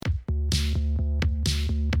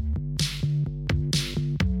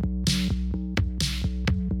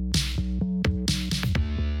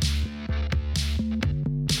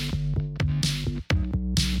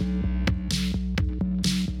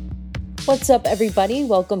What's up, everybody?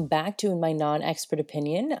 Welcome back to In My Non-Expert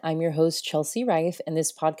Opinion. I'm your host, Chelsea Reif, and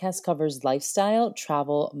this podcast covers lifestyle,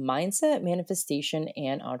 travel, mindset, manifestation,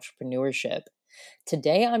 and entrepreneurship.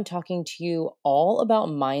 Today, I'm talking to you all about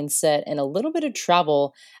mindset and a little bit of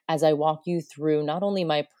travel as I walk you through not only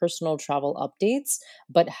my personal travel updates,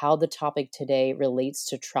 but how the topic today relates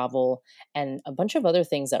to travel and a bunch of other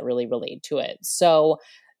things that really relate to it. So,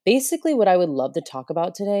 basically, what I would love to talk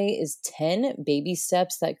about today is 10 baby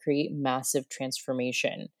steps that create massive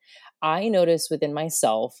transformation. I noticed within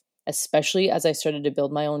myself, especially as I started to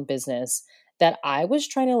build my own business, that I was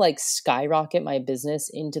trying to like skyrocket my business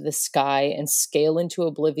into the sky and scale into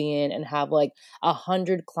oblivion and have like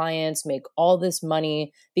 100 clients, make all this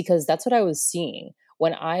money because that's what I was seeing.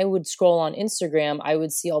 When I would scroll on Instagram, I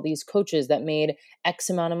would see all these coaches that made X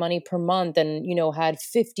amount of money per month and, had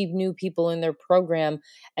 50 new people in their program.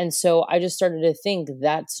 And so I just started to think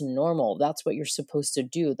that's normal. That's what you're supposed to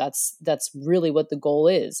do. That's really what the goal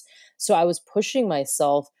is. So I was pushing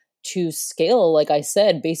myself to scale, like I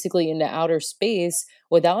said, basically into outer space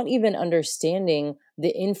without even understanding the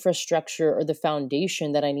infrastructure or the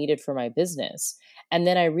foundation that I needed for my business. And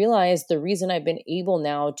then I realized the reason I've been able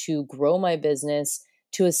now to grow my business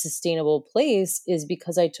to a sustainable place is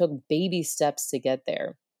because I took baby steps to get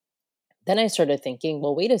there. Then I started thinking,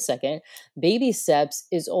 well, wait a second. Baby steps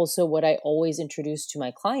is also what I always introduce to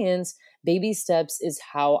my clients. Baby steps is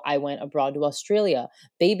how I went abroad to Australia.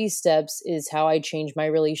 Baby steps is how I changed my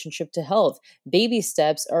relationship to health. Baby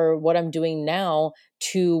steps are what I'm doing now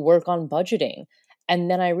to work on budgeting. And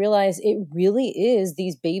then I realized it really is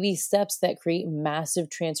these baby steps that create massive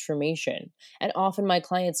transformation. And often my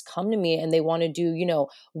clients come to me and they want to do,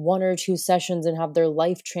 one or two sessions and have their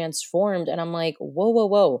life transformed. And I'm like, whoa, whoa,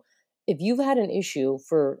 whoa, if you've had an issue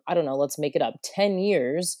for, I don't know, let's make it up, 10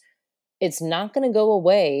 years, it's not going to go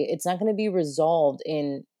away. It's not going to be resolved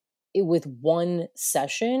with one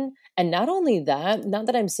session. And not only that, not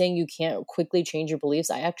that I'm saying you can't quickly change your beliefs.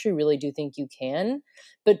 I actually really do think you can,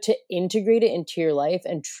 but to integrate it into your life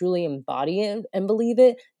and truly embody it and believe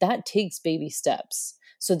it, that takes baby steps.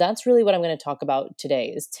 So that's really what I'm going to talk about today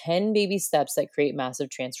is 10 baby steps that create massive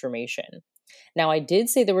transformation. Now, I did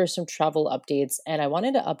say there were some travel updates, and I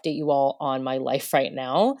wanted to update you all on my life right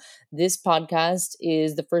now. This podcast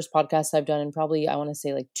is the first podcast I've done in probably, I want to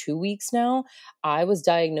say like 2 weeks now. I was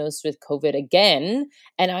diagnosed with COVID again,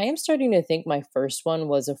 and I am starting to think my first one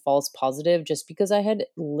was a false positive just because I had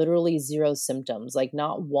literally zero symptoms. Like,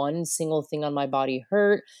 not one single thing on my body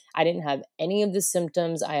hurt. I didn't have any of the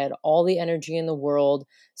symptoms. I had all the energy in the world.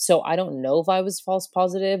 So I don't know if I was false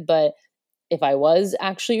positive, but if I was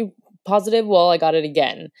actually positive, well, I got it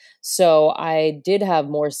again. So I did have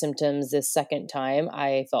more symptoms this second time.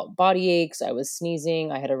 I felt body aches, I was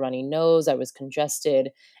sneezing, I had a runny nose, I was congested,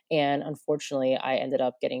 and unfortunately, I ended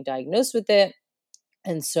up getting diagnosed with it.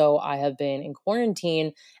 And so I have been in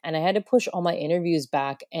quarantine and I had to push all my interviews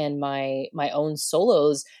back and my own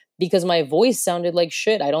solos because my voice sounded like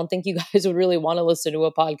shit. I don't think you guys would really want to listen to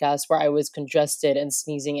a podcast where I was congested and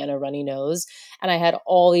sneezing and a runny nose. And I had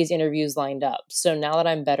all these interviews lined up. So now that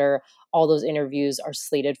I'm better, all those interviews are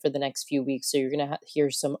slated for the next few weeks. So you're going to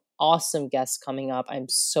hear some awesome guests coming up. I'm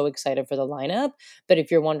so excited for the lineup. But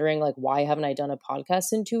if you're wondering, like, why haven't I done a podcast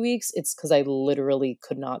in 2 weeks? It's because I literally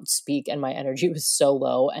could not speak and my energy was so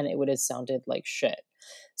low and it would have sounded like shit.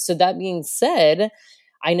 So that being said,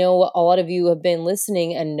 I know a lot of you have been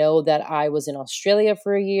listening and know that I was in Australia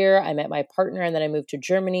for a year. I met my partner and then I moved to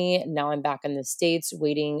Germany. Now I'm back in the States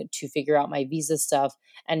waiting to figure out my visa stuff.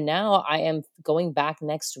 And now I am going back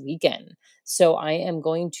next weekend. So I am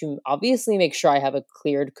going to obviously make sure I have a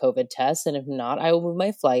cleared COVID test. And if not, I will move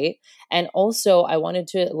my flight. And also, I wanted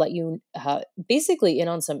to let you basically in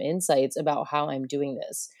on some insights about how I'm doing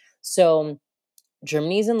this. So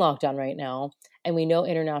Germany's in lockdown right now, and we know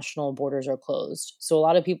international borders are closed. So a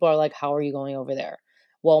lot of people are like, how are you going over there?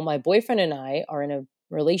 Well, my boyfriend and I are in a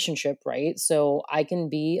relationship, right? So I can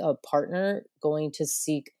be a partner going to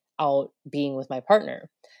seek out being with my partner.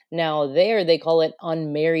 Now, there they call it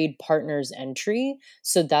unmarried partners entry.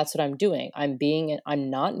 So that's what I'm doing. I'm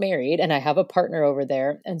not married and I have a partner over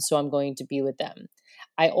there. And so I'm going to be with them.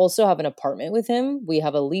 I also have an apartment with him. We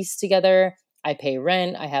have a lease together. I pay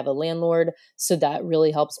rent. I have a landlord. So that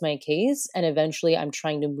really helps my case. And eventually I'm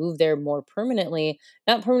trying to move there more permanently,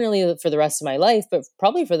 not permanently for the rest of my life, but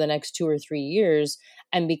probably for the next 2 or 3 years.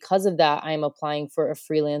 And because of that, I'm applying for a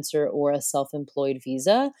freelancer or a self-employed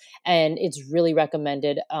visa. And it's really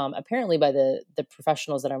recommended, apparently by the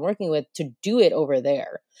professionals that I'm working with to do it over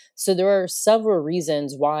there. So there are several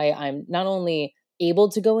reasons why I'm not only able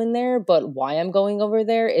to go in there, but why I'm going over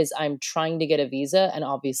there is I'm trying to get a visa and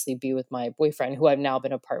obviously be with my boyfriend, who I've now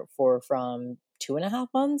been apart for from 2.5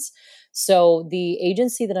 months. So the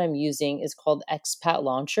agency that I'm using is called Expat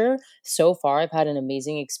Launcher. So far, I've had an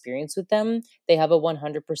amazing experience with them. They have a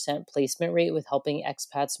 100% placement rate with helping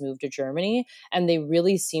expats move to Germany, and they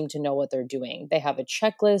really seem to know what they're doing. They have a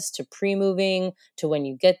checklist to pre moving, to when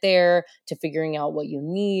you get there, to figuring out what you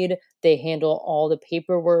need. They handle all the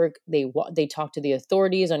paperwork. They talk to the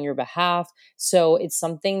authorities on your behalf. So it's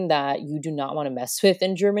something that you do not want to mess with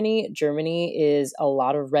in Germany. Germany is a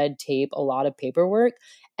lot of red tape, a lot of paperwork.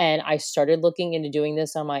 And I started looking into doing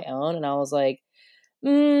this on my own, and I was like,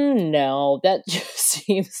 no, that just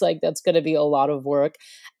seems like that's going to be a lot of work.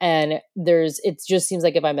 And it just seems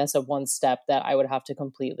like if I mess up one step, that I would have to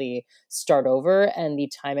completely start over. And the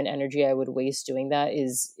time and energy I would waste doing that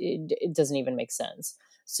it doesn't even make sense.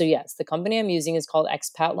 So, yes, the company I'm using is called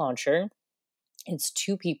Expat Launcher. It's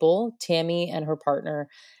two people, Tammy and her partner,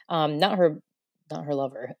 not her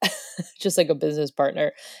lover, just like a business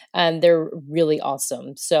partner, and they're really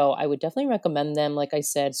awesome. So I would definitely recommend them. Like I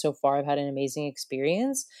said, so far I've had an amazing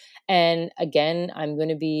experience. And again, I'm going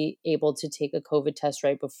to be able to take a COVID test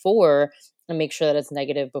right before and make sure that it's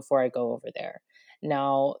negative before I go over there.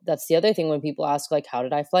 Now, that's the other thing when people ask, like, how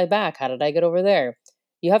did I fly back? How did I get over there?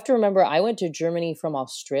 You have to remember, I went to Germany from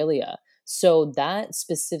Australia. So that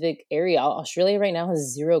specific area, Australia right now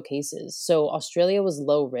has 0 cases. So Australia was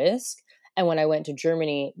low risk. And when I went to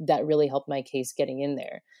Germany, that really helped my case getting in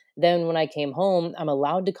there. Then when I came home, I'm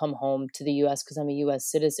allowed to come home to the US because I'm a US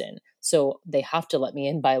citizen. So they have to let me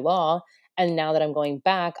in by law. And now that I'm going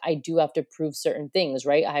back, I do have to prove certain things,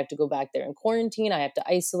 right? I have to go back there in quarantine. I have to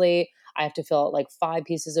isolate. I have to fill out like 5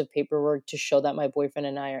 pieces of paperwork to show that my boyfriend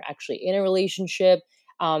and I are actually in a relationship.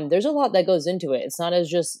 There's a lot that goes into it. It's not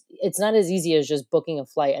as easy as just booking a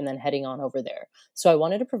flight and then heading on over there. So I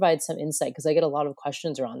wanted to provide some insight because I get a lot of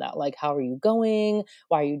questions around that, like, how are you going?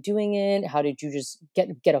 Why are you doing it? How did you just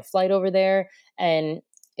get a flight over there? And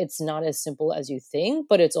it's not as simple as you think,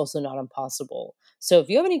 but it's also not impossible. So if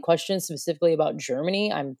you have any questions specifically about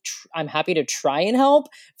Germany, I'm happy to try and help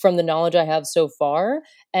from the knowledge I have so far.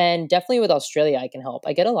 And definitely with Australia, I can help.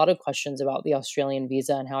 I get a lot of questions about the Australian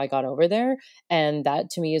visa and how I got over there. And that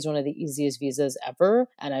to me is one of the easiest visas ever.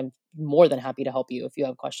 And I'm more than happy to help you if you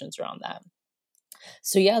have questions around that.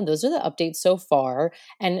 So yeah, those are the updates so far.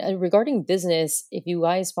 And regarding business, if you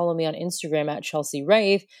guys follow me on Instagram at Chelsea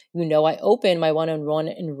Rife, you know I open my one-on-one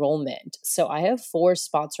enrollment. So I have 4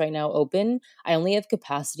 spots right now open. I only have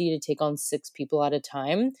capacity to take on 6 people at a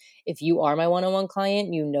time. If you are my one-on-one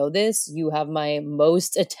client, you know this. You have my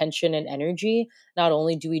most attention and energy. Not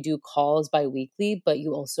only do we do calls bi-weekly, but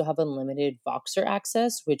you also have unlimited Voxer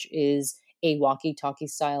access, which is a walkie-talkie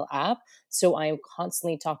style app. So I am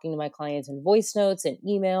constantly talking to my clients in voice notes and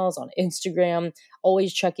emails on Instagram,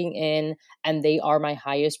 always checking in, and they are my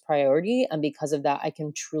highest priority. And because of that, I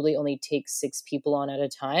can truly only take 6 people on at a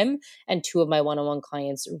time. And 2 of my one-on-one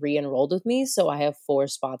clients re-enrolled with me. So I have 4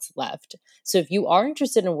 spots left. So if you are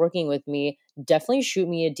interested in working with me, definitely shoot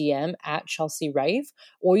me a DM at Chelsea Rife,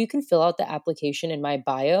 or you can fill out the application in my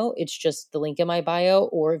bio. It's just the link in my bio.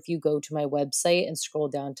 Or if you go to my website and scroll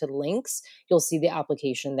down to the links, you'll see the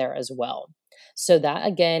application there as well. So that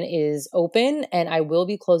again is open, and I will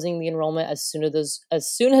be closing the enrollment as soon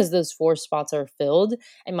as those 4 spots are filled,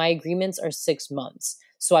 and my agreements are 6 months.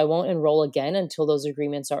 So I won't enroll again until those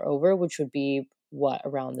agreements are over, which would be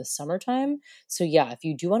around the summertime. So yeah, if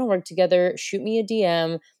you do want to work together, shoot me a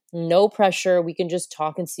DM. No pressure. We can just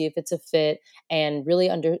talk and see if it's a fit and really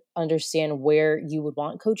understand where you would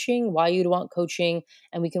want coaching, why you'd want coaching,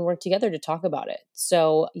 and we can work together to talk about it.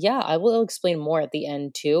 So, yeah, I will explain more at the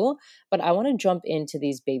end too, but I want to jump into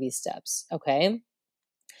these baby steps, okay?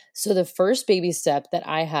 So, the first baby step that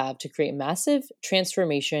I have to create massive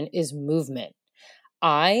transformation is movement.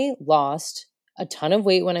 I lost a ton of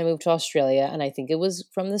weight when I moved to Australia, and I think it was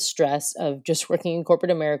from the stress of just working in corporate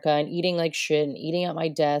America and eating like shit and eating at my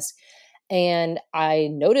desk. And I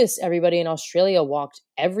noticed everybody in Australia walked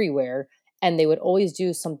everywhere, and they would always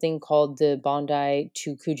do something called the Bondi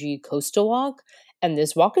to Coogee Coastal Walk. And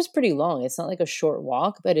this walk is pretty long. It's not like a short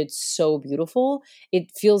walk, but it's so beautiful.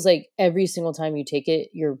 It feels like every single time you take it,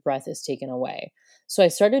 your breath is taken away. So I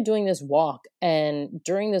started doing this walk, and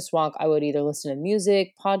during this walk, I would either listen to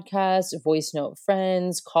music, podcasts, voice note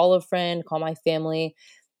friends, call a friend, call my family.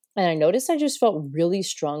 And I noticed I just felt really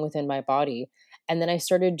strong within my body. And then I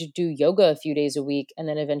started to do yoga a few days a week and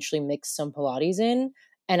then eventually mix some Pilates in.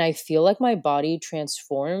 And I feel like my body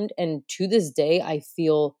transformed. And to this day, I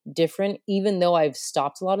feel different, even though I've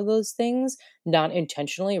stopped a lot of those things, not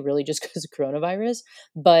intentionally, really just because of coronavirus.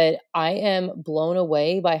 But I am blown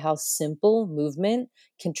away by how simple movement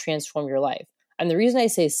can transform your life. And the reason I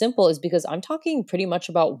say simple is because I'm talking pretty much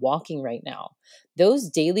about walking right now. Those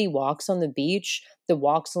daily walks on the beach, the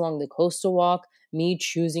walks along the coastal walk, me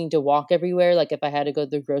choosing to walk everywhere, like if I had to go to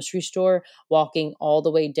the grocery store, walking all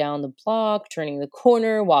the way down the block, turning the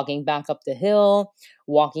corner, walking back up the hill,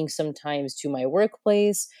 walking sometimes to my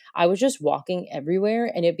workplace. I was just walking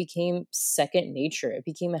everywhere and it became second nature. It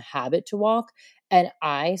became a habit to walk. And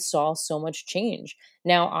I saw so much change.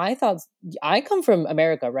 Now, I thought I come from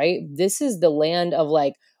America, right? This is the land of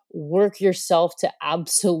like work yourself to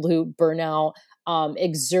absolute burnout,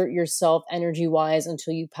 exert yourself energy wise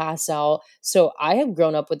until you pass out. So I have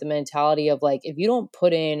grown up with the mentality of like, if you don't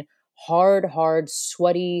put in hard,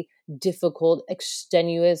 sweaty, difficult,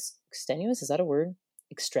 extenuous, is that a word?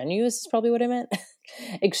 Extraneous is probably what I meant.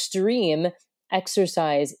 Extreme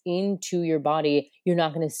exercise into your body, you're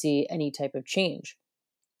not going to see any type of change.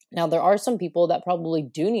 Now, there are some people that probably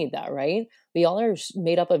do need that, right? We all are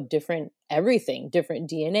made up of different everything, different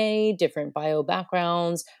DNA, different bio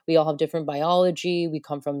backgrounds. We all have different biology. We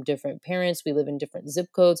come from different parents. We live in different zip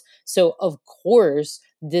codes. So, of course,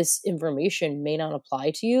 this information may not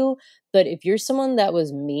apply to you. But if you're someone that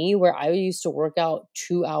was me, where I used to work out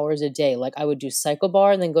 2 hours a day, like I would do cycle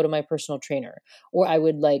bar and then go to my personal trainer, or I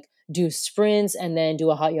would like do sprints and then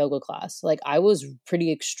do a hot yoga class. Like I was pretty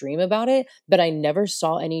extreme about it, but I never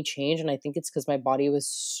saw any change. And I think it's because my body was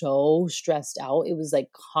so stressed out. It was like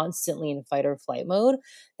constantly in fight or flight mode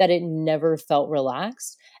that it never felt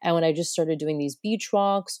relaxed. And when I just started doing these beach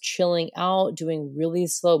walks, chilling out, doing really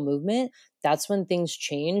slow movement, that's when things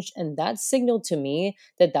changed. And that signaled to me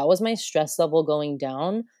that that was my stress level going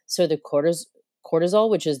down. So the cortisol,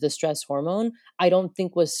 which is the stress hormone, I don't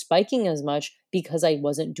think was spiking as much because I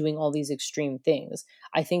wasn't doing all these extreme things.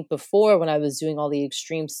 I think before, when I was doing all the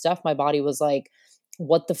extreme stuff, my body was like,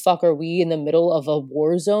 what the fuck, are we in the middle of a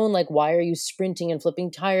war zone? Like, why are you sprinting and flipping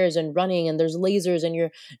tires and running and there's lasers and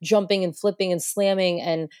you're jumping and flipping and slamming?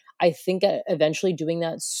 And I think eventually doing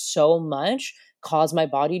that so much caused my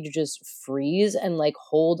body to just freeze and like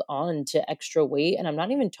hold on to extra weight. And I'm not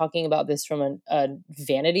even talking about this from a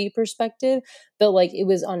vanity perspective, but like it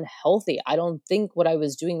was unhealthy. I don't think what I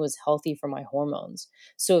was doing was healthy for my hormones.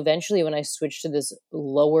 So eventually, when I switched to this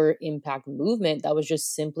lower impact movement, that was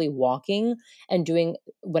just simply walking and doing,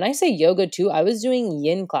 when I say yoga too, I was doing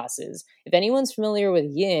yin classes. If anyone's familiar with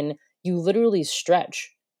yin, you literally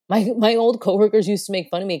stretch. My old coworkers used to make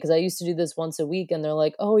fun of me because I used to do this once a week, and they're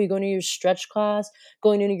like, "Oh, you're going to your stretch class,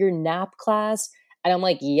 going into your nap class," and I'm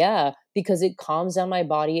like, "Yeah," because it calms down my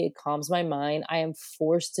body, it calms my mind. I am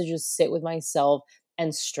forced to just sit with myself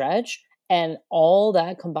and stretch, and all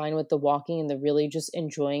that combined with the walking and the really just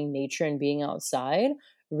enjoying nature and being outside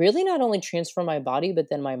really not only transform my body but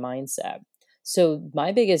then my mindset. So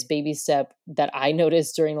my biggest baby step that I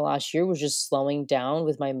noticed during the last year was just slowing down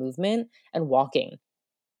with my movement and walking.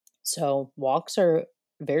 So walks are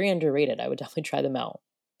very underrated. I would definitely try them out.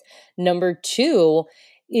 Number two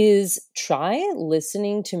is try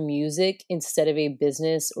listening to music instead of a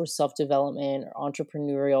business or self development or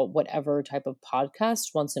entrepreneurial, whatever type of podcast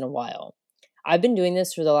once in a while. I've been doing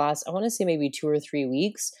this for the last, I want to say maybe 2 or 3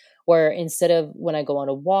 weeks, where instead of when I go on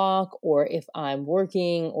a walk or if I'm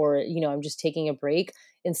working or, I'm just taking a break,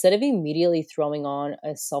 instead of immediately throwing on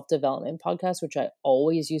a self development podcast, which I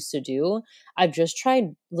always used to do, I've just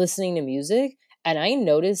tried listening to music and I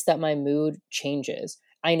noticed that my mood changes.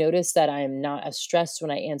 I notice that I am not as stressed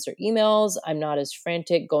when I answer emails. I'm not as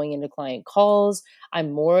frantic going into client calls.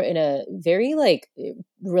 I'm more in a very like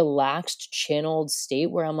relaxed, channeled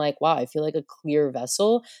state where I'm like, wow, I feel like a clear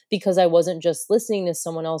vessel because I wasn't just listening to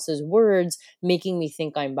someone else's words making me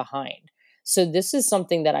think I'm behind. So this is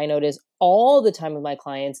something that I notice all the time with my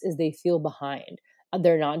clients is they feel behind.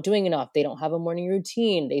 They're not doing enough. They don't have a morning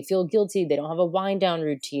routine. They feel guilty. They don't have a wind down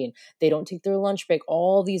routine. They don't take their lunch break,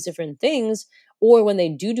 all these different things. Or when they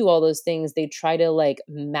do all those things, they try to like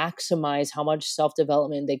maximize how much self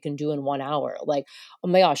development they can do in 1 hour. Like, oh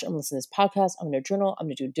my gosh, I'm listening to this podcast. I'm going to journal. I'm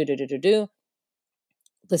going to do.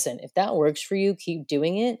 Listen, if that works for you, keep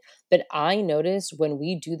doing it. But I notice when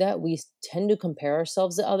we do that, we tend to compare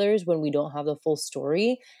ourselves to others when we don't have the full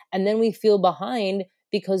story. And then we feel behind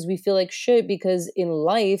because we feel like shit because in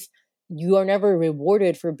life, you are never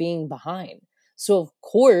rewarded for being behind. So, of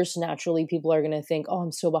course, naturally, people are going to think, oh,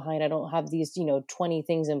 I'm so behind. I don't have these, 20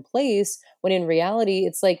 things in place. When in reality,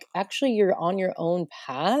 it's like actually you're on your own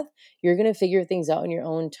path. You're going to figure things out in your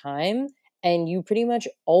own time. And you pretty much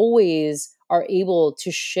always are able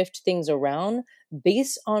to shift things around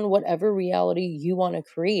based on whatever reality you want to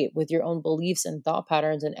create with your own beliefs and thought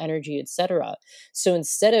patterns and energy, etc. So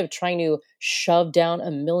instead of trying to shove down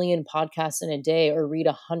a million podcasts in a day or read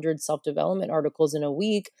 100 self-development articles in a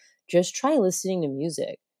week, just try listening to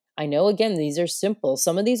music. I know, again, these are simple.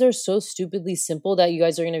 Some of these are so stupidly simple that you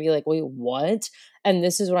guys are going to be like, wait, what? And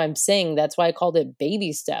this is what I'm saying. That's why I called it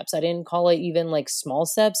baby steps. I didn't call it even like small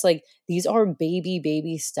steps. Like these are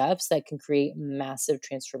baby steps that can create massive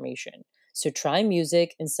transformation. So try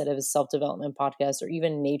music instead of a self development podcast or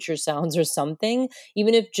even nature sounds or something,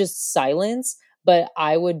 even if just silence. But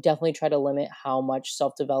I would definitely try to limit how much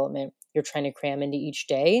self development you're trying to cram into each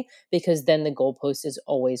day, because then the goalpost is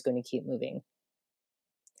always going to keep moving.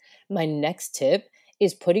 My next tip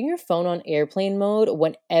is putting your phone on airplane mode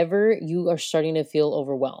whenever you are starting to feel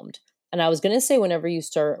overwhelmed. And I was going to say whenever you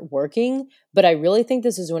start working, but I really think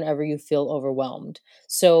this is whenever you feel overwhelmed.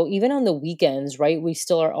 So even on the weekends, right, we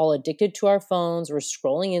still are all addicted to our phones. We're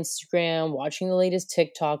scrolling Instagram, watching the latest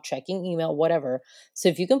TikTok, checking email, whatever. So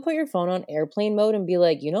if you can put your phone on airplane mode and be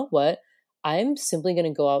like, you know what? I'm simply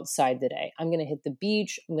going to go outside today. I'm going to hit the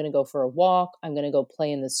beach. I'm going to go for a walk. I'm going to go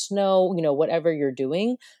play in the snow, whatever you're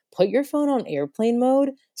doing, put your phone on airplane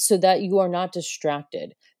mode so that you are not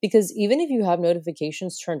distracted. Because even if you have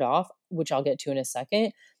notifications turned off, which I'll get to in a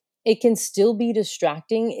second, it can still be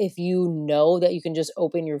distracting if you know that you can just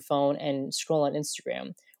open your phone and scroll on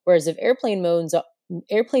Instagram. Whereas if airplane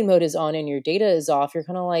mode is on and your data is off, you're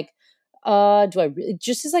kind of like, do I really,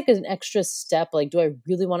 just as like an extra step, like, do I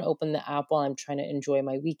really want to open the app while I'm trying to enjoy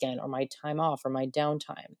my weekend or my time off or my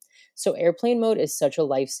downtime? So airplane mode is such a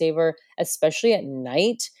lifesaver, especially at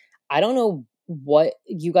night. I don't know what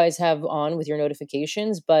you guys have on with your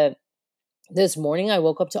notifications, but this morning I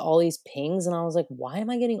woke up to all these pings and I was like, why am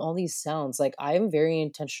I getting all these sounds? Like, I am very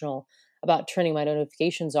intentional about turning my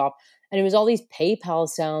notifications off. And it was all these PayPal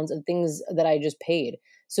sounds of things that I just paid.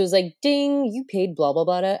 So it was like, ding, you paid blah, blah,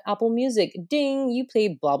 blah to Apple Music. Ding, you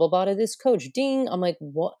paid blah, blah, blah to this coach. Ding. I'm like,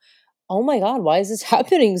 what? Oh my God, why is this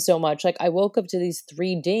happening so much? Like, I woke up to these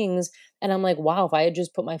three dings and I'm like, wow, if I had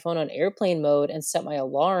just put my phone on airplane mode and set my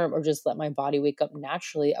alarm or just let my body wake up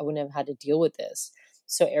naturally, I wouldn't have had to deal with this.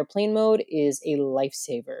 So airplane mode is a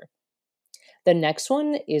lifesaver. The next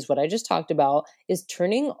one is what I just talked about, is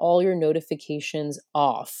turning all your notifications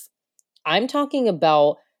off. I'm talking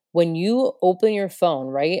about when you open your phone,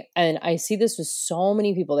 right? And I see this with so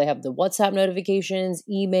many people. They have the WhatsApp notifications,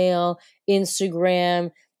 email,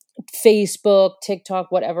 Instagram, Facebook,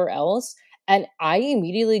 TikTok, whatever else. And I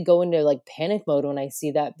immediately go into like panic mode when I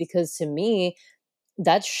see that, because to me,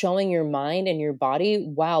 that's showing your mind and your body,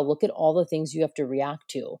 wow, look at all the things you have to react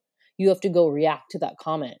to. You have to go react to that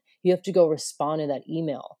comment. You have to go respond to that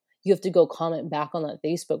email. You have to go comment back on that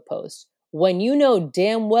Facebook post, when you know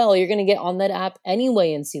damn well you're going to get on that app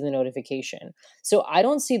anyway and see the notification. So I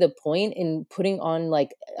don't see the point in putting on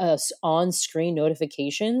like on screen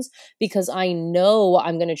notifications, because I know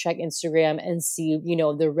I'm going to check Instagram and see,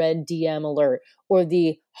 the red DM alert or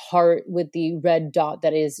the heart with the red dot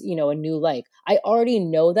that is, a new like. I already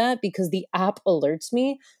know that because the app alerts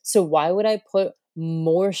me. So why would I put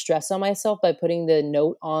more stress on myself by putting the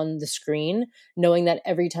note on the screen, knowing that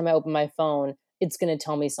every time I open my phone, it's going to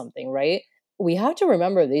tell me something, right? We have to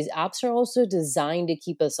remember these apps are also designed to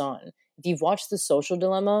keep us on. If you've watched The Social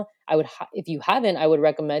Dilemma, if you haven't, I would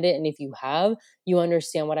recommend it. And if you have, you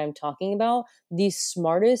understand what I'm talking about. The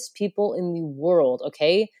smartest people in the world,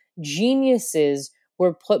 okay, geniuses,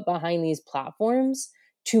 were put behind these platforms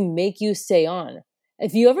to make you stay on.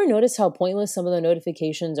 If you ever notice how pointless some of the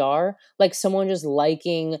notifications are, like someone just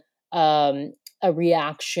liking a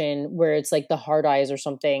reaction where it's like the hard eyes or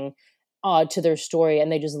something to their story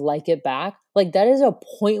and they just like it back, like that is a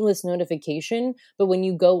pointless notification. But when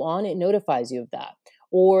you go on, it notifies you of that.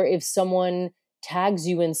 Or if someone tags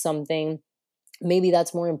you in something, maybe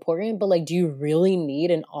that's more important, but like, do you really need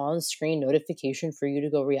an on screen notification for you to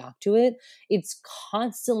go react to it? It's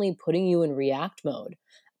constantly putting you in react mode.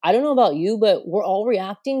 I don't know about you, but we're all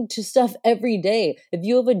reacting to stuff every day. If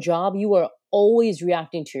you have a job, you are always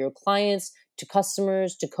reacting to your clients, to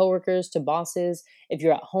customers, to coworkers, to bosses. If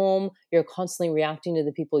you're at home, you're constantly reacting to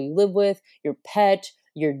the people you live with, your pet,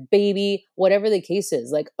 your baby, whatever the case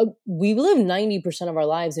is. Like, we live 90% of our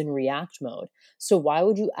lives in react mode. So why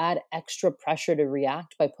would you add extra pressure to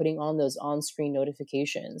react by putting on those on-screen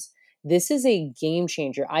notifications? This is a game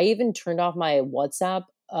changer. I even turned off my WhatsApp,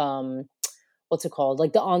 what's it called?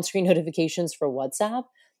 Like the on-screen notifications for WhatsApp.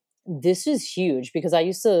 This is huge because I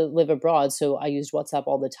used to live abroad, so I used WhatsApp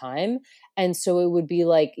all the time. And so it would be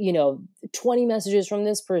like, 20 messages from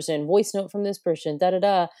this person, voice note from this person, da da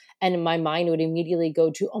da. And my mind would immediately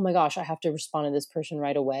go to, oh my gosh, I have to respond to this person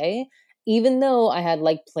right away. Even though I had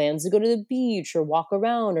like plans to go to the beach or walk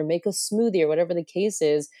around or make a smoothie or whatever the case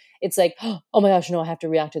is, it's like, oh my gosh, no, I have to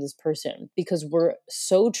react to this person because we're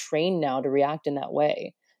so trained now to react in that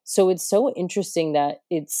way. So it's so interesting that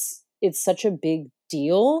it's such a big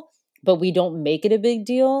deal, but we don't make it a big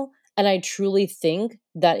deal. And I truly think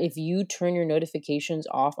that if you turn your notifications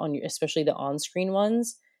off on your, especially the on-screen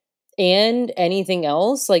ones, and anything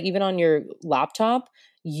else, like even on your laptop,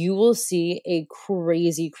 you will see a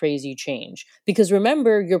crazy, crazy change. Because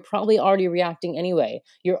remember, you're probably already reacting anyway.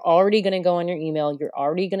 You're already going to go on your email. You're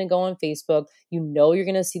already going to go on Facebook. You know you're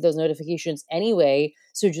going to see those notifications anyway.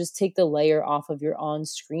 So just take the layer off of your on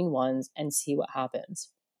screen ones and see what happens.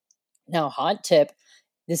 Now, hot tip,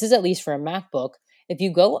 this is at least for a MacBook. If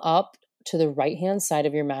you go up to the right hand side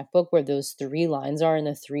of your MacBook where those three lines are and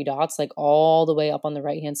the three dots, like all the way up on the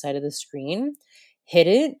right hand side of the screen, hit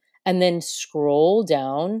it and then scroll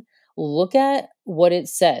down. Look at what it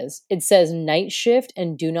says. It says night shift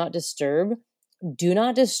and do not disturb. Do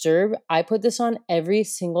not disturb. I put this on every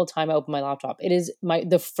single time I open my laptop. It is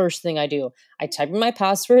the first thing I do. I type in my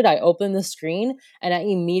password, I open the screen, and I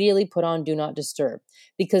immediately put on do not disturb,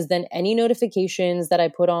 because then any notifications that I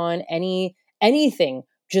put on, anything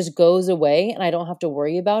just goes away and I don't have to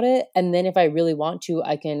worry about it. And then if I really want to,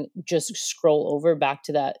 I can just scroll over back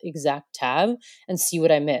to that exact tab and see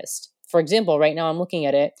what I missed. For example, right now I'm looking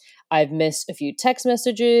at it. I've missed a few text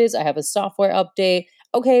messages. I have a software update.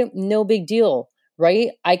 Okay, no big deal, right?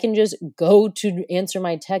 I can just go to answer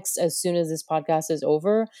my text as soon as this podcast is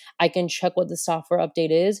over. I can check what the software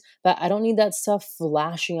update is, but I don't need that stuff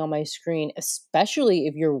flashing on my screen, especially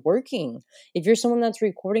if you're working. If you're someone that's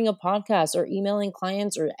recording a podcast or emailing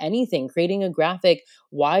clients or anything, creating a graphic,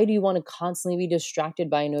 why do you want to constantly be distracted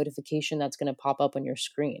by a notification that's going to pop up on your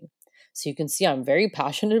screen? So you can see I'm very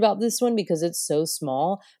passionate about this one because it's so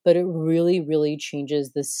small, but it really, really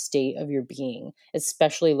changes the state of your being,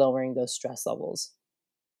 especially lowering those stress levels.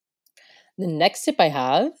 The next tip I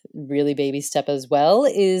have, really baby step as well,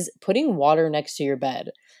 is putting water next to your bed.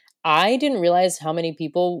 I didn't realize how many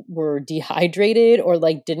people were dehydrated or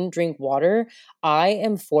like didn't drink water. I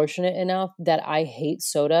am fortunate enough that I hate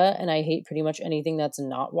soda and I hate pretty much anything that's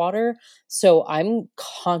not water. So I'm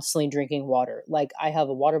constantly drinking water. Like I have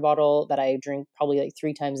a water bottle that I drink probably like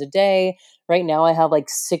 3 times a day. Right now I have like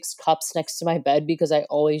 6 cups next to my bed because I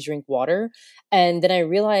always drink water. And then I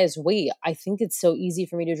realized, wait, I think it's so easy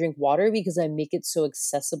for me to drink water because I make it so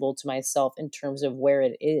accessible to myself in terms of where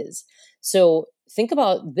it is. So think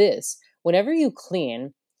about this. Whenever you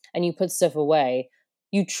clean and you put stuff away,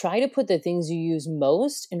 you try to put the things you use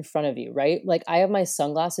most in front of you, right? Like I have my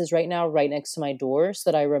sunglasses right now right next to my door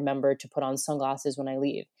so that I remember to put on sunglasses when I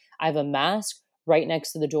leave. I have a mask right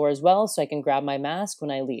next to the door as well so I can grab my mask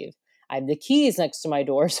when I leave. I have the keys next to my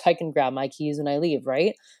door so I can grab my keys when I leave,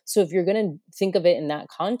 right? So if you're going to think of it in that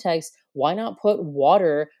context, why not put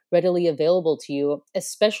water readily available to you,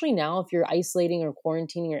 especially now if you're isolating or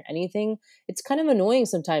quarantining or anything? It's kind of annoying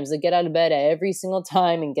sometimes to get out of bed every single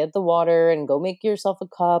time and get the water and go make yourself a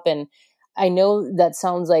cup. And I know that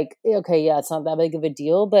sounds like, okay, yeah, it's not that big of a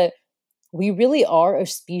deal, but we really are a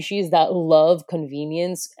species that love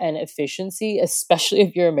convenience and efficiency, especially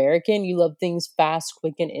if you're American. You love things fast,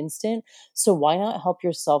 quick, and instant. So why not help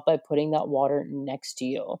yourself by putting that water next to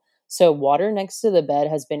you? So water next to the bed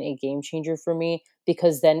has been a game changer for me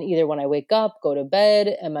because then either when I wake up, go to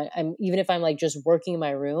bed, and I'm even if I'm like just working in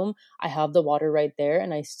my room, I have the water right there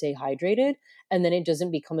and I stay hydrated. And then it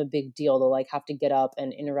doesn't become a big deal to like have to get up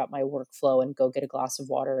and interrupt my workflow and go get a glass of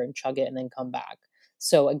water and chug it and then come back.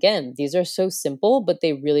 So again, these are so simple, but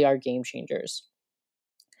they really are game changers.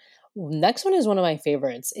 Next one is one of my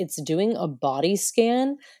favorites. It's doing a body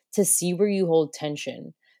scan to see where you hold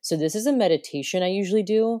tension. So this is a meditation I usually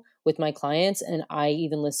do with my clients, and I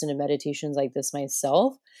even listen to meditations like this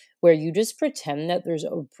myself, where you just pretend that there's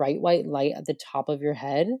a bright white light at the top of your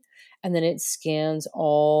head, and then it scans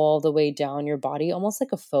all the way down your body, almost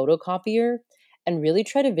like a photocopier, and really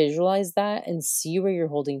try to visualize that and see where you're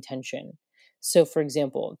holding tension. So, for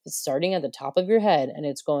example, if it's starting at the top of your head and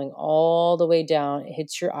it's going all the way down, it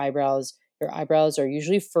hits your eyebrows. Your eyebrows are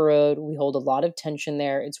usually furrowed. We hold a lot of tension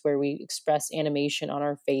there. It's where we express animation on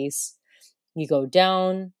our face. You go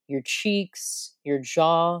down your cheeks, your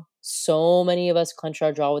jaw. So many of us clench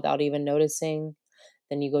our jaw without even noticing.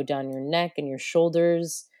 Then you go down your neck and your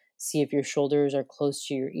shoulders. See if your shoulders are close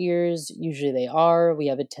to your ears. Usually they are. We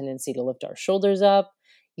have a tendency to lift our shoulders up.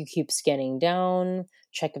 You keep scanning down,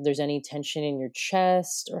 check if there's any tension in your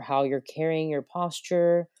chest or how you're carrying your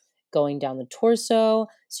posture, going down the torso.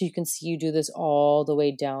 So you can see you do this all the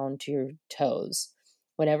way down to your toes.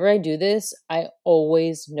 Whenever I do this, I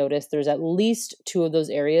always notice there's at least two of those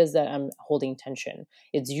areas that I'm holding tension.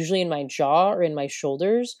 It's usually in my jaw or in my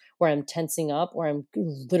shoulders where I'm tensing up, or I'm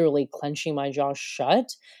literally clenching my jaw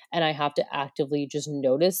shut. And I have to actively just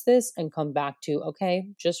notice this and come back to, okay,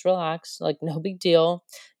 just relax, like no big deal.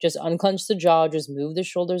 Just unclench the jaw, just move the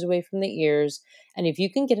shoulders away from the ears. And if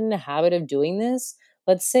you can get in the habit of doing this,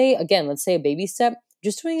 let's say a baby step,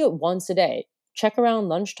 just doing it once a day. Check around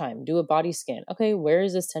lunchtime, do a body scan. Okay, where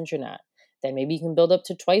is this tension at? Then maybe you can build up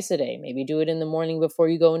to twice a day. Maybe do it in the morning before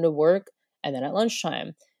you go into work and then at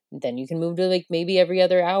lunchtime. Then you can move to like maybe every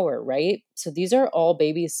other hour, right? So these are all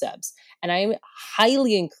baby steps. And I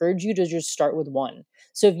highly encourage you to just start with one.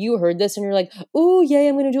 So if you heard this and you're like, oh, yay,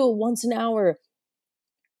 I'm going to do it once an hour,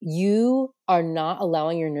 you are not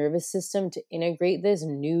allowing your nervous system to integrate this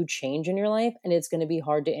new change in your life, and it's going to be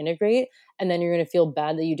hard to integrate, and then you're going to feel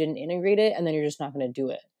bad that you didn't integrate it, and then you're just not going to do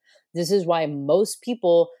it. This is why most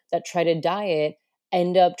people that try to diet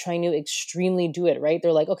end up trying to extremely do it, right?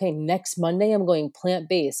 They're like, okay, next Monday I'm going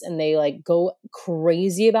plant-based, and they like go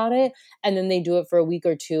crazy about it, and then they do it for a week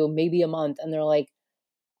or two, maybe a month, and they're like,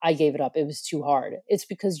 I gave it up. It was too hard. It's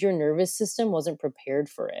because your nervous system wasn't prepared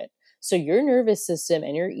for it. So your nervous system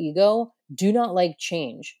and your ego do not like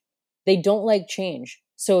change. They don't like change.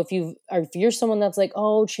 So if you're someone that's like,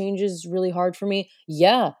 "Oh, change is really hard for me."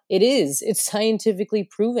 Yeah, it is. It's scientifically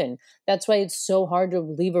proven. That's why it's so hard to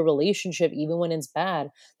leave a relationship even when it's bad.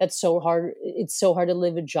 It's so hard to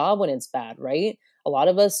leave a job when it's bad, right? A lot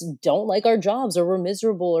of us don't like our jobs, or we're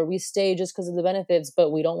miserable, or we stay just because of the benefits, but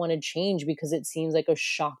we don't want to change because it seems like a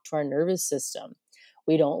shock to our nervous system.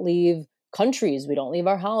 We don't leave countries, we don't leave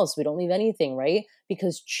our house, we don't leave anything, right?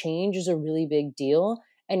 Because change is a really big deal,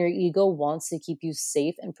 and your ego wants to keep you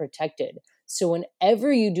safe and protected. So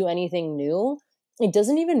whenever you do anything new, it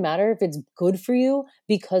doesn't even matter if it's good for you,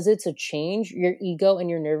 because it's a change. Your ego and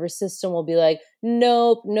your nervous system will be like,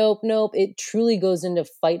 nope, nope, nope. It truly goes into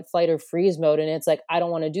fight, flight, or freeze mode. And it's like, I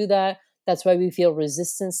don't want to do that. That's why we feel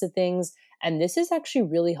resistance to things. And this is actually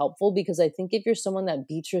really helpful, because I think if you're someone that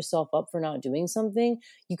beats yourself up for not doing something,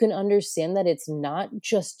 you can understand that it's not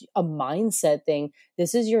just a mindset thing.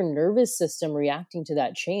 This is your nervous system reacting to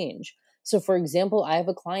that change. So, for example, I have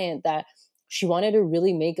a client that she wanted to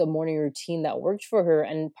really make a morning routine that worked for her.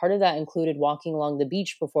 And part of that included walking along the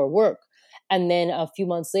beach before work. And then a few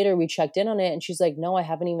months later, we checked in on it, and she's like, no, I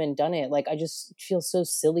haven't even done it. Like, I just feel so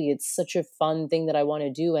silly. It's such a fun thing that I want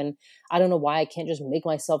to do. And I don't know why I can't just make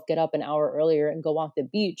myself get up an hour earlier and go walk the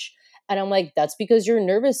beach. And I'm like, that's because your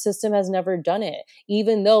nervous system has never done it.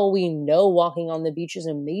 Even though we know walking on the beach is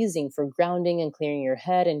amazing for grounding and clearing your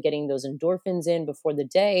head and getting those endorphins in before the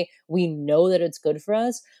day, we know that it's good for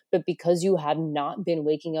us. But because you have not been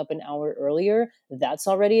waking up an hour earlier, that's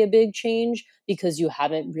already a big change. Because you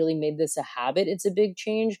haven't really made this a habit, it's a big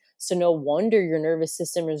change. So no wonder your nervous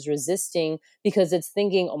system is resisting, because it's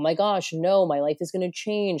thinking, oh my gosh, no, my life is going to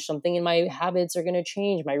change. Something in my habits are going to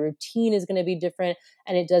change. My routine is going to be different.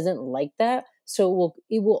 And it doesn't like that. So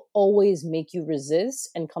it will always make you resist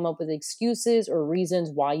and come up with excuses or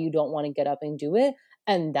reasons why you don't want to get up and do it.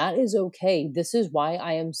 And that is okay. This is why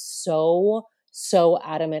I am so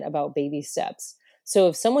adamant about baby steps. So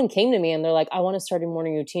if someone came to me and they're like, I want to start a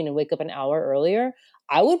morning routine and wake up an hour earlier,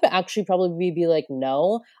 I would actually probably be like,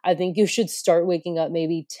 no, I think you should start waking up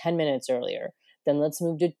maybe 10 minutes earlier. Then let's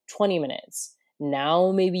move to 20 minutes.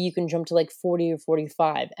 Now maybe you can jump to like 40 or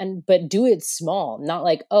 45, but do it small, not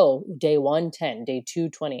like, oh, day 1 10, day 2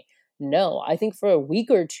 20. No, I think for a week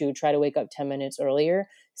or two, try to wake up 10 minutes earlier,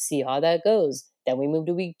 see how that goes. Then we move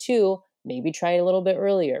to week 2, maybe try a little bit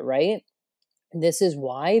earlier, right? This is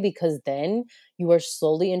why, because then you are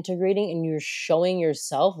slowly integrating and you're showing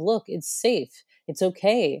yourself, look, it's safe. It's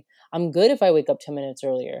okay. I'm good if I wake up 10 minutes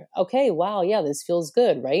earlier. Okay, wow, yeah, this feels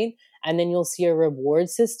good, right? And then you'll see a reward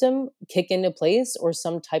system kick into place, or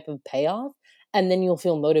some type of payoff, and then you'll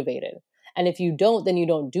feel motivated. And if you don't, then you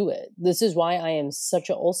don't do it. This is why I am such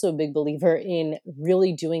a also big believer in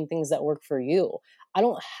really doing things that work for you. I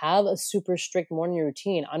don't have a super strict morning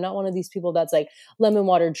routine. I'm not one of these people that's like, lemon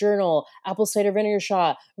water journal, apple cider vinegar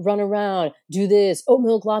shot, run around, do this, oat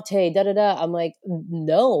milk latte, da da da. I'm like,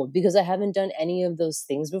 no, because I haven't done any of those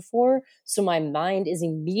things before. So my mind is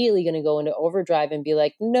immediately going to go into overdrive and be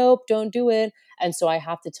like, nope, don't do it. And so I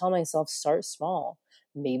have to tell myself, start small.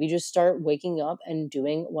 Maybe just start waking up and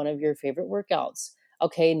doing one of your favorite workouts.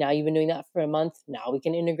 Okay, now you've been doing that for a month. Now we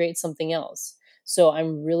can integrate something else. So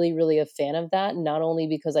I'm really, really a fan of that, not only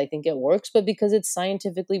because I think it works, but because it's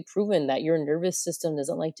scientifically proven that your nervous system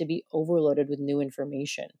doesn't like to be overloaded with new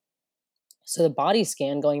information. So the body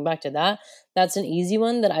scan, going back to that, that's an easy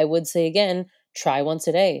one that I would say again, try once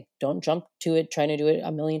a day. Don't jump to it trying to do it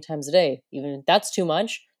a million times a day. Even if that's too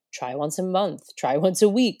much, try once a month, try once a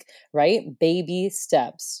week, right? Baby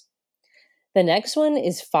steps. The next one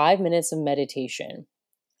is 5 minutes of meditation.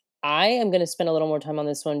 I am going to spend a little more time on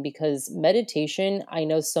this one because meditation, I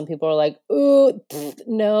know some people are like, oh,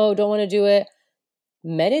 no, don't want to do it.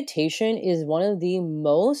 Meditation is one of the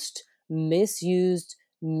most misused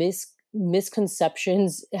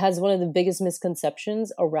misconceptions. It has one of the biggest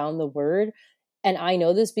misconceptions around the word, and I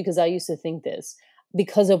know this because I used to think this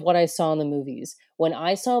because of what I saw in the movies. When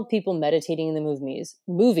I saw people meditating in the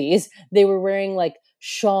movies, they were wearing like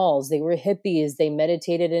shawls, they were hippies, they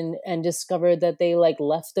meditated and discovered that they like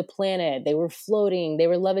left the planet, they were floating, they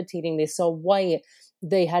were levitating, they saw white,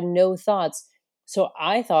 they had no thoughts. So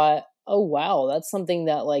I thought, oh wow, that's something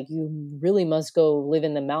that like you really must go live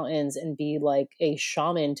in the mountains and be like a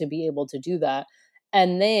shaman to be able to do that.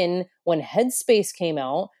 And then when Headspace came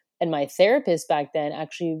out and my therapist back then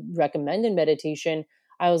actually recommended meditation,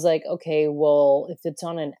 I was like, okay, well, if it's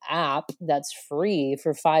on an app that's free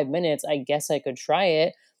for 5 minutes, I guess I could try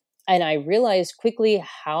it. And I realized quickly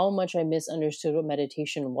how much I misunderstood what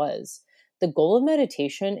meditation was. The goal of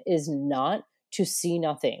meditation is not to see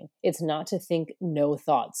nothing. It's not to think no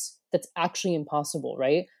thoughts. That's actually impossible,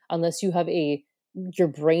 right? Unless you have your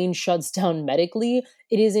brain shuts down medically,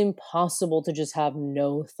 it is impossible to just have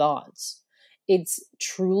no thoughts. It's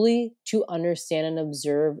truly to understand and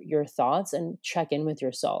observe your thoughts and check in with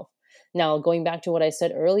yourself. Now, going back to what I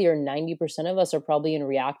said earlier, 90% of us are probably in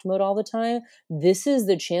react mode all the time. This is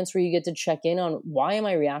the chance where you get to check in on, why am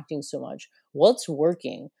I reacting so much? What's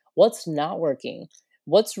working? What's not working?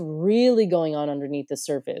 What's really going on underneath the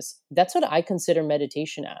surface? That's what I consider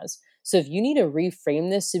meditation as. So if you need to reframe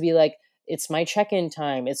this to be like, it's my check in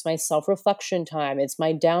time, it's my self reflection time, it's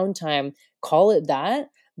my downtime, call it that.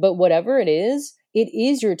 But whatever it is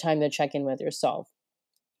your time to check in with yourself.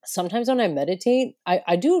 Sometimes when I meditate,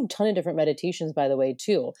 I do a ton of different meditations, by the way,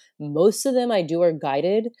 too. Most of them I do are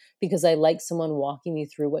guided because I like someone walking me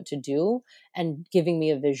through what to do and giving me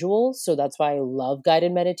a visual. So that's why I love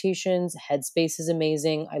guided meditations. Headspace is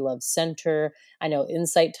amazing. I love Center. I know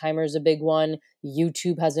Insight Timer is a big one.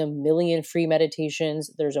 YouTube has a million free meditations.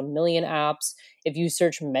 There's a million apps. If you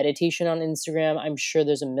search meditation on Instagram, I'm sure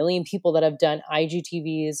there's a million people that have done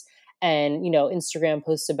IGTVs and, Instagram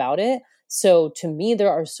posts about it. So to me, there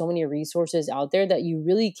are so many resources out there that you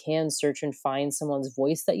really can search and find someone's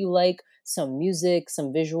voice that you like, some music,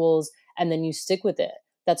 some visuals, and then you stick with it.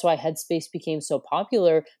 That's why Headspace became so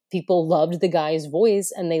popular. People loved the guy's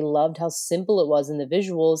voice and they loved how simple it was in the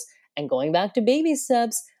visuals. And going back to baby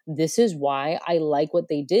steps, this is why I like what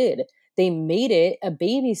they did. They made it a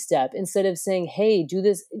baby step instead of saying, hey, do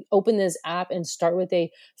this, open this app and start with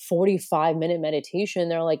a 45-minute meditation.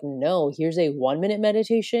 They're like, no, here's a 1 minute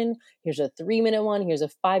meditation. Here's a 3 minute one. Here's a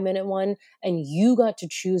 5 minute one. And you got to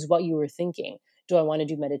choose what you were thinking. Do I want to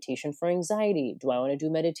do meditation for anxiety? Do I want to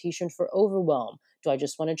do meditation for overwhelm? Do I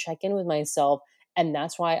just want to check in with myself? And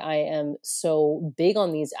that's why I am so big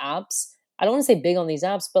on these apps. I don't want to say big on these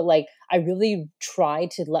apps, but like I really try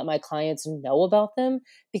to let my clients know about them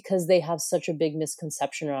because they have such a big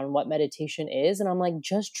misconception around what meditation is. And I'm like,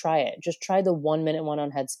 just try it. Just try the 1 minute one on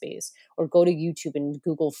Headspace or go to YouTube and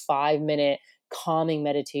Google 5 minute calming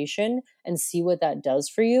meditation and see what that does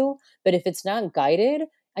for you. But if it's not guided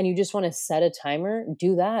and you just want to set a timer,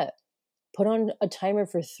 do that. Put on a timer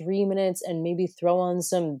for 3 minutes and maybe throw on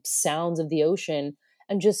some sounds of the ocean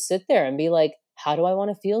and just sit there and be like, how do I want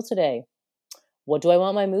to feel today? What do I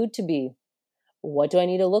want my mood to be? What do I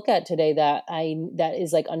need to look at today that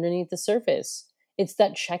is like underneath the surface? It's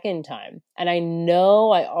that check-in time. And I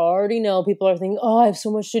already know people are thinking, oh, I have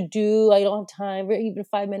so much to do. I don't have time for even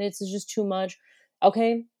 5 minutes is just too much.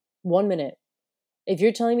 Okay, 1 minute. If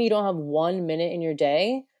you're telling me you don't have 1 minute in your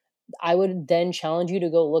day, I would then challenge you to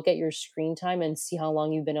go look at your screen time and see how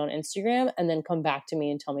long you've been on Instagram and then come back to me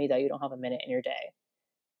and tell me that you don't have a minute in your day.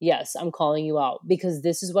 Yes, I'm calling you out because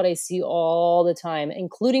this is what I see all the time,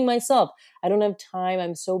 including myself. I don't have time.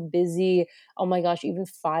 I'm so busy. Oh my gosh, even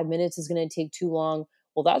 5 minutes is going to take too long.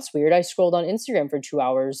 Well, that's weird. I scrolled on Instagram for 2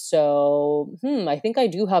 hours. So, I think I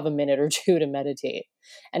do have a minute or two to meditate.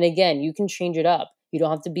 And again, you can change it up. You don't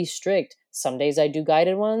have to be strict. Some days I do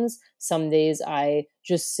guided ones. Some days I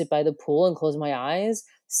just sit by the pool and close my eyes.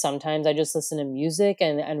 Sometimes I just listen to music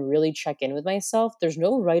and really check in with myself. There's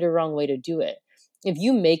no right or wrong way to do it. If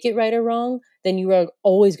you make it right or wrong, then you are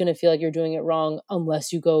always going to feel like you're doing it wrong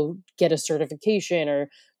unless you go get a certification or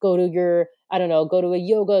go to your, I don't know, go to a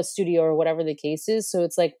yoga studio or whatever the case is. So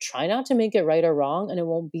it's like, try not to make it right or wrong, and it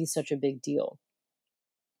won't be such a big deal.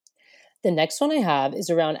 The next one I have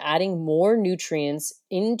is around adding more nutrients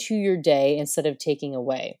into your day instead of taking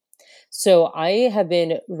away. So I have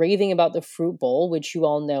been raving about the fruit bowl, which you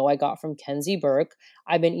all know I got from Kenzie Burke.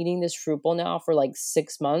 I've been eating this fruit bowl now for like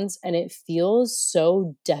 6 months, and it feels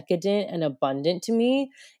so decadent and abundant to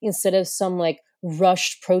me instead of some like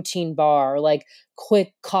rushed protein bar or like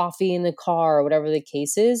quick coffee in the car or whatever the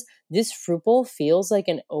case is. This fruit bowl feels like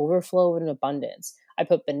an overflow of an abundance. I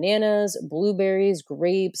put bananas, blueberries,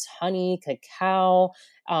 grapes, honey, cacao,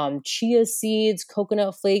 chia seeds,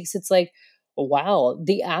 coconut flakes. It's like, wow,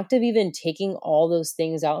 the act of even taking all those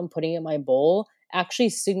things out and putting it in my bowl actually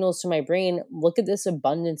signals to my brain, look at this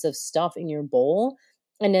abundance of stuff in your bowl.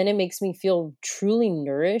 And then it makes me feel truly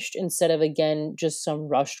nourished instead of, again, just some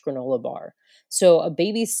rushed granola bar. So, a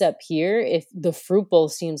baby step here, if the fruit bowl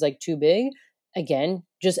seems like too big, again,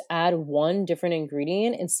 just add one different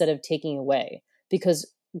ingredient instead of taking away. Because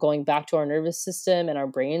going back to our nervous system and our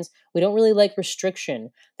brains, we don't really like restriction.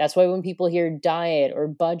 That's why when people hear diet or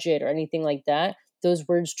budget or anything like that, those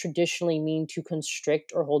words traditionally mean to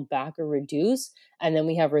constrict or hold back or reduce. And then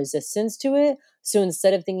we have resistance to it. So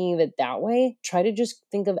instead of thinking of it that way, try to just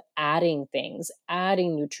think of adding things,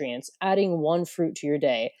 adding nutrients, adding one fruit to your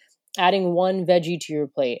day, adding one veggie to your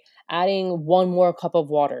plate, adding one more cup of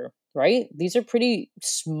water, right? These are pretty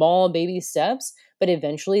small baby steps, but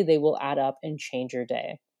eventually they will add up and change your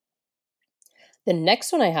day. The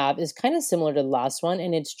next one I have is kind of similar to the last one,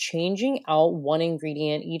 and it's changing out one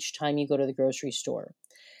ingredient each time you go to the grocery store.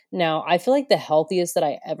 Now, I feel like the healthiest that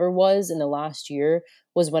I ever was in the last year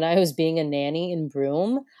was when I was being a nanny in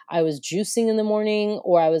Broome. I was juicing in the morning,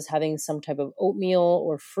 or I was having some type of oatmeal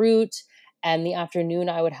or fruit. And the afternoon,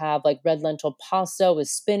 I would have like red lentil pasta with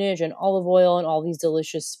spinach and olive oil and all these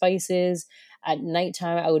delicious spices. At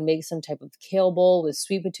nighttime, I would make some type of kale bowl with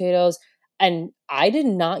sweet potatoes. And I did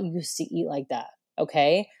not used to eat like that.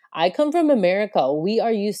 Okay. I come from America. We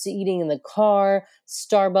are used to eating in the car,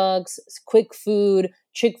 Starbucks, quick food,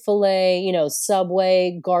 Chick-fil-A,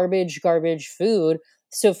 Subway, garbage food.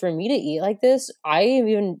 So for me to eat like this, I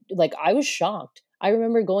was shocked. I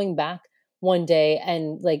remember going back one day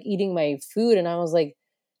and like eating my food, and I was like,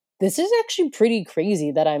 this is actually pretty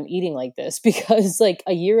crazy that I'm eating like this because like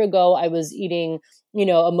a year ago I was eating,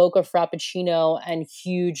 a mocha frappuccino and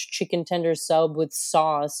huge chicken tender sub with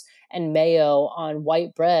sauce and mayo on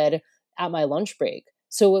white bread at my lunch break.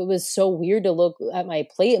 So it was so weird to look at my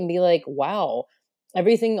plate and be like, wow,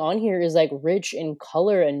 everything on here is like rich in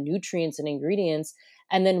color and nutrients and ingredients.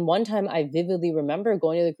 And then one time I vividly remember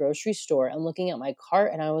going to the grocery store and looking at my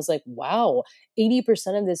cart, and I was like, wow,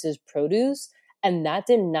 80% of this is produce, and that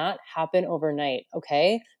did not happen overnight.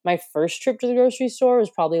 Okay. My first trip to the grocery store was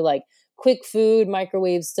probably like quick food,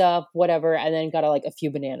 microwave stuff, whatever, and then got like a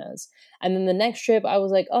few bananas. And then the next trip, I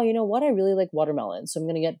was like, oh, you know what? I really like watermelon. So I'm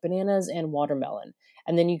going to get bananas and watermelon.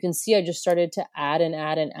 And then you can see I just started to add and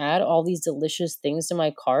add and add all these delicious things to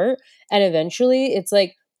my cart. And eventually it's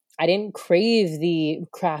like, I didn't crave the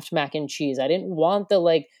Kraft mac and cheese. I didn't want the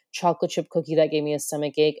like chocolate chip cookie that gave me a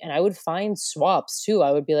stomach ache. And I would find swaps too.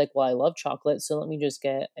 I would be like, well, I love chocolate, so let me just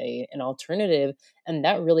get an alternative. And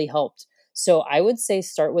that really helped. So I would say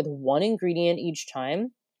start with one ingredient each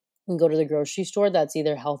time and go to the grocery store that's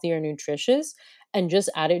either healthy or nutritious, and just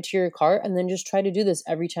add it to your cart, and then just try to do this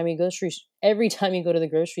every time you go to the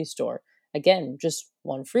grocery store. Again, just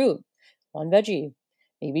one fruit, one veggie,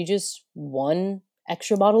 maybe just one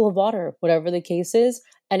extra bottle of water, whatever the case is,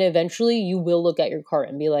 and eventually you will look at your cart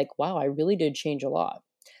and be like, wow, I really did change a lot.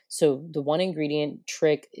 So the one ingredient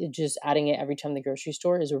trick, just adding it every time the grocery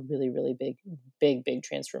store, is a really, really big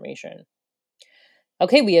transformation.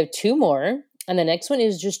 Okay, we have two more. And the next one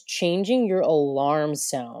is just changing your alarm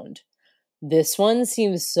sound. This one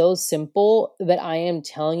seems so simple, but I am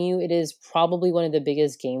telling you, it is probably one of the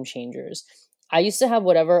biggest game changers. I used to have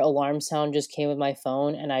whatever alarm sound just came with my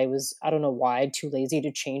phone, and I don't know why, too lazy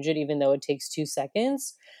to change it, even though it takes 2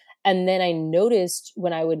 seconds. And then I noticed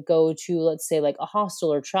when I would go to, let's say, like a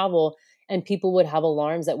hostel or travel, and people would have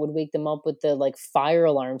alarms that would wake them up with the like fire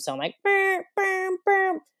alarm sound, like, "Burr, burr,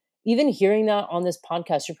 burr." Even hearing that on this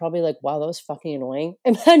podcast, you're probably like, wow, that was fucking annoying.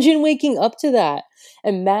 Imagine waking up to that.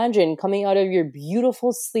 Imagine coming out of your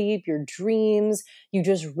beautiful sleep, your dreams, you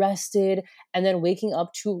just rested, and then waking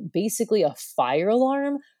up to basically a fire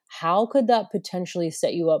alarm. How could that potentially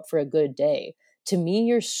set you up for a good day? To me,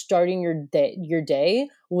 you're starting your day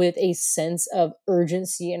with a sense of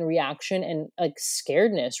urgency and reaction and like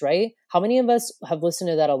scaredness, right? How many of us have listened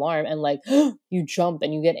to that alarm and like you jump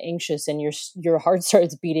and you get anxious and your heart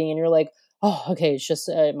starts beating and you're like, oh, okay, it's just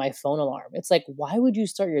my phone alarm. It's like, why would you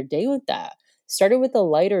start your day with that? Start it with a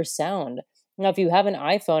lighter sound. Now, if you have an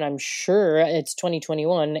iPhone, I'm sure it's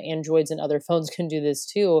 2021, Androids and other phones can do this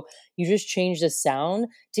too. You just change the sound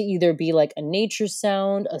to either be like a nature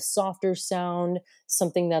sound, a softer sound,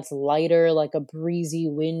 something that's lighter, like a breezy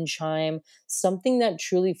wind chime, something that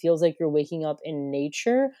truly feels like you're waking up in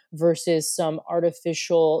nature versus some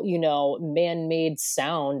artificial, man made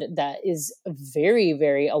sound that is very,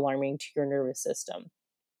 very alarming to your nervous system.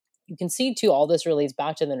 You can see too, all this relates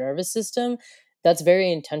back to the nervous system. That's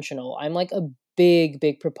very intentional. I'm like a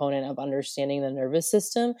big proponent of understanding the nervous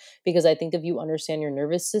system because I think if you understand your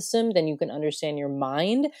nervous system, then you can understand your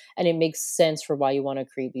mind and it makes sense for why you want to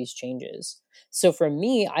create these changes. So for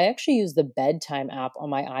me, I actually use the bedtime app on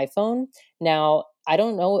my iPhone. Now, I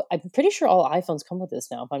don't know, I'm pretty sure all iPhones come with this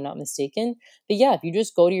now, if I'm not mistaken. But yeah, if you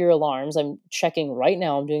just go to your alarms, I'm checking right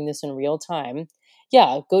now, I'm doing this in real time.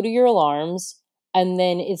 Yeah, go to your alarms and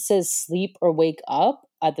then it says sleep or wake up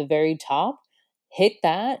at the very top. Hit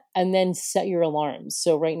that and then set your alarms.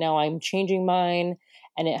 So right now I'm changing mine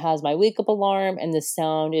and it has my wake up alarm and the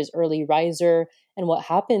sound is early riser. And what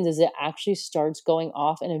happens is it actually starts going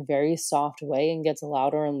off in a very soft way and gets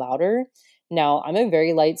louder and louder. Now, I'm a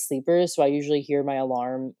very light sleeper, so I usually hear my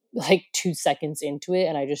alarm like 2 seconds into it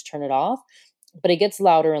and I just turn it off, but it gets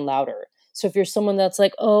louder and louder. So if you're someone that's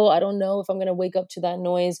like, oh, I don't know if I'm going to wake up to that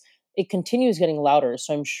noise, it continues getting louder.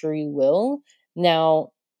 So I'm sure you will. Now,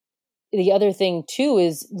 the other thing too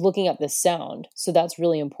is looking at the sound. So that's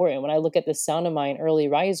really important. When I look at the sound of mine, early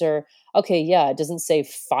riser, okay, yeah, it doesn't say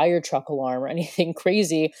fire truck alarm or anything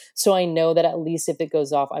crazy. So I know that at least if it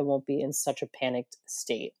goes off, I won't be in such a panicked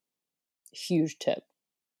state. Huge tip.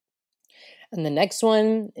 And the next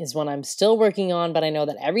one is one I'm still working on, but I know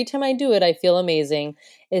that every time I do it, I feel amazing,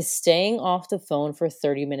 is staying off the phone for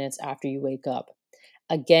 30 minutes after you wake up.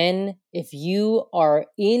 Again, if you are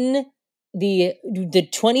in the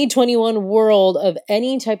 2021 world of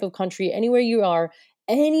any type of country, anywhere you are,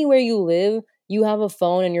 anywhere you live, you have a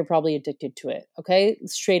phone and you're probably addicted to it. Okay?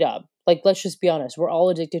 Straight up. Like, let's just be honest. We're all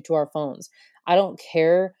addicted to our phones. I don't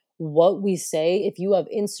care what we say. If you have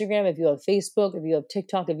Instagram, if you have Facebook, if you have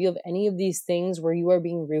TikTok, if you have any of these things where you are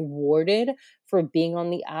being rewarded for being on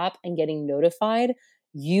the app and getting notified,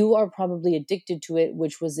 you are probably addicted to it,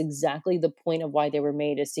 which was exactly the point of why they were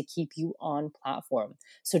made, is to keep you on platform.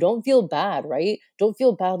 So don't feel bad, right? Don't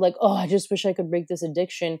feel bad like, oh, I just wish I could break this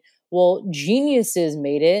addiction. Well, geniuses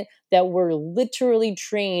made it that were literally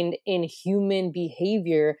trained in human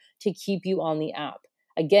behavior to keep you on the app.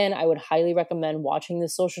 Again, I would highly recommend watching The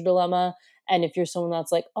Social Dilemma. And if you're someone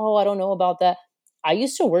that's like, oh, I don't know about that, I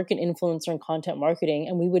used to work in influencer and content marketing,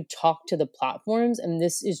 and we would talk to the platforms, and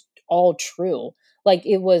this is all true. Like,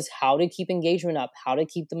 it was how to keep engagement up, how to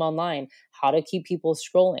keep them online, how to keep people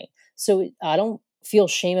scrolling. So I don't feel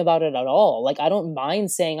shame about it at all. Like, I don't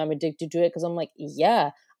mind saying I'm addicted to it because I'm like,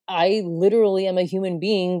 yeah, I literally am a human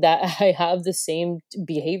being that I have the same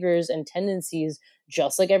behaviors and tendencies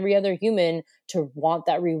just like every other human to want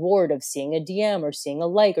that reward of seeing a DM or seeing a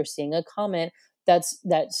like or seeing a comment.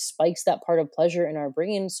 That spikes that part of pleasure in our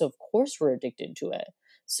brain. So of course we're addicted to it.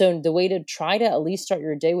 So the way to try to at least start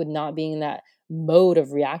your day with not being in that mode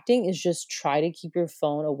of reacting is just try to keep your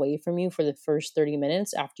phone away from you for the first 30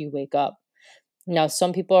 minutes after you wake up. Now,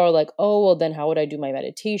 some people are like, oh, well, then how would I do my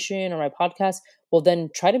meditation or my podcast? Well, then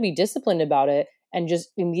try to be disciplined about it and just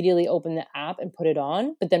immediately open the app and put it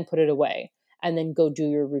on, but then put it away and then go do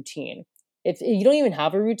your routine. If you don't even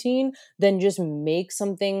have a routine, then just make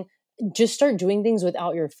something, just start doing things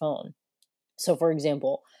without your phone. So, for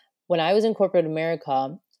example, when I was in corporate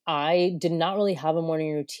America, I did not really have a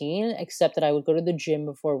morning routine except that I would go to the gym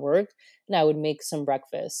before work and I would make some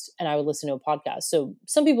breakfast and I would listen to a podcast. So,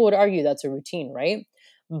 some people would argue that's a routine, right?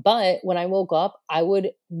 But when I woke up, I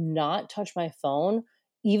would not touch my phone,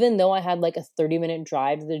 even though I had like a 30-minute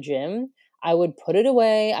drive to the gym. I would put it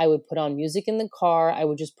away. I would put on music in the car. I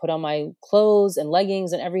would just put on my clothes and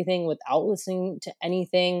leggings and everything without listening to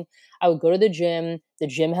anything. I would go to the gym. The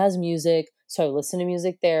gym has music. So I would listen to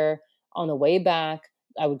music there. On the way back,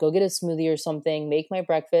 I would go get a smoothie or something, make my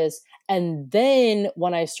breakfast. And then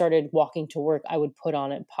when I started walking to work, I would put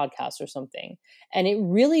on a podcast or something. And it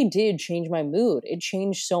really did change my mood. It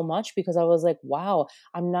changed so much because I was like, wow,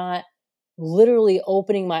 I'm not literally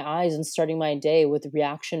opening my eyes and starting my day with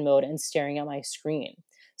reaction mode and staring at my screen.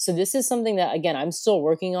 So this is something that, again, I'm still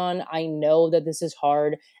working on. I know that this is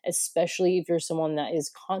hard, especially if you're someone that is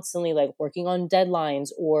constantly like working on deadlines,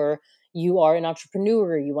 or you are an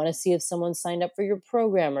entrepreneur, you want to see if someone signed up for your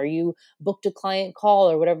program, or you booked a client call,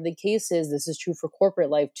 or whatever the case is. This is true for corporate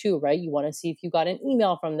life too, right? You want to see if you got an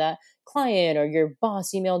email from that client, or your boss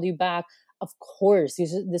emailed you back. Of course,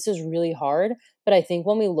 this is really hard. But I think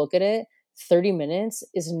when we look at it, 30 minutes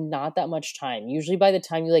is not that much time. Usually by the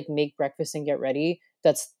time you like make breakfast and get ready,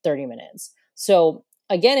 that's 30 minutes. So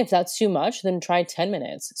again, if that's too much, then try 10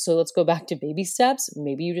 minutes. So let's go back to baby steps.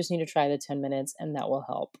 Maybe you just need to try the 10 minutes and that will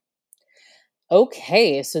help.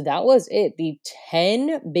 Okay, so that was it. The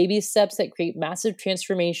 10 baby steps that create massive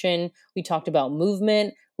transformation. We talked about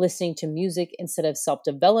movement, listening to music instead of self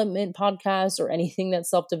development podcasts or anything that's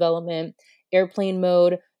self development, airplane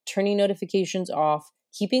mode, turning notifications off,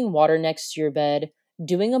 keeping water next to your bed,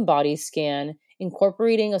 doing a body scan,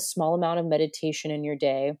 incorporating a small amount of meditation in your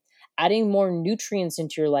day, adding more nutrients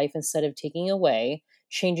into your life instead of taking away,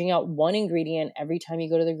 changing out one ingredient every time you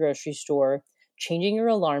go to the grocery store, changing your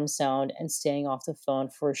alarm sound, and staying off the phone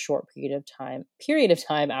for a short period of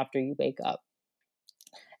time after you wake up.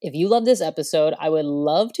 If you love this episode, I would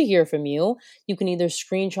love to hear from you. You can either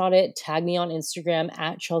screenshot it, tag me on Instagram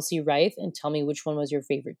at Chelsea Rife, and tell me which one was your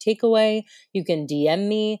favorite takeaway. You can DM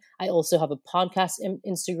me. I also have a podcast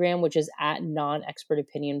Instagram, which is at Non-Expert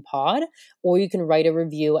Opinion Pod, or you can write a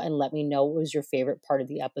review and let me know what was your favorite part of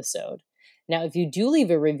the episode. Now, if you do leave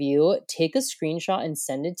a review, take a screenshot and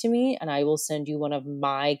send it to me, and I will send you one of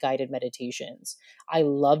my guided meditations. I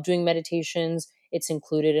love doing meditations. It's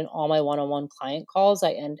included in all my one-on-one client calls.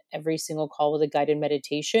 I end every single call with a guided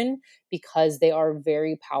meditation because they are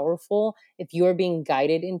very powerful. If you are being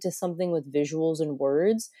guided into something with visuals and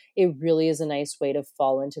words, it really is a nice way to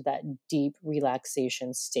fall into that deep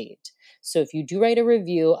relaxation state. So if you do write a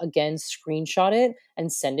review, again, screenshot it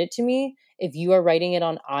and send it to me. If you are writing it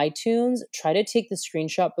on iTunes, try to take the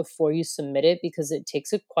screenshot before you submit it because it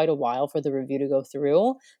takes quite a while for the review to go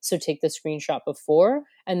through. So take the screenshot before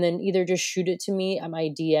and then either just shoot it to me at my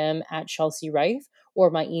DM at Chelsea Rife or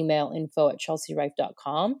my email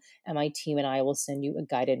info@chelsearife.com, and my team and I will send you a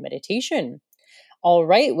guided meditation. All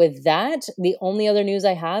right, with that, the only other news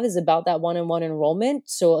I have is about that one-on-one enrollment.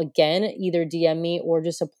 So again, either DM me or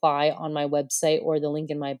just apply on my website or the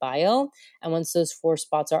link in my bio. And once those 4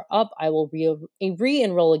 spots are up, I will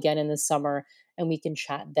re-enroll again in the summer and we can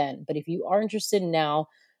chat then. But if you are interested now,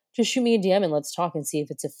 just shoot me a DM and let's talk and see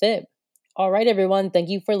if it's a fit. All right, everyone. Thank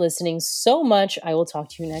you for listening so much. I will talk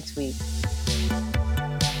to you next week.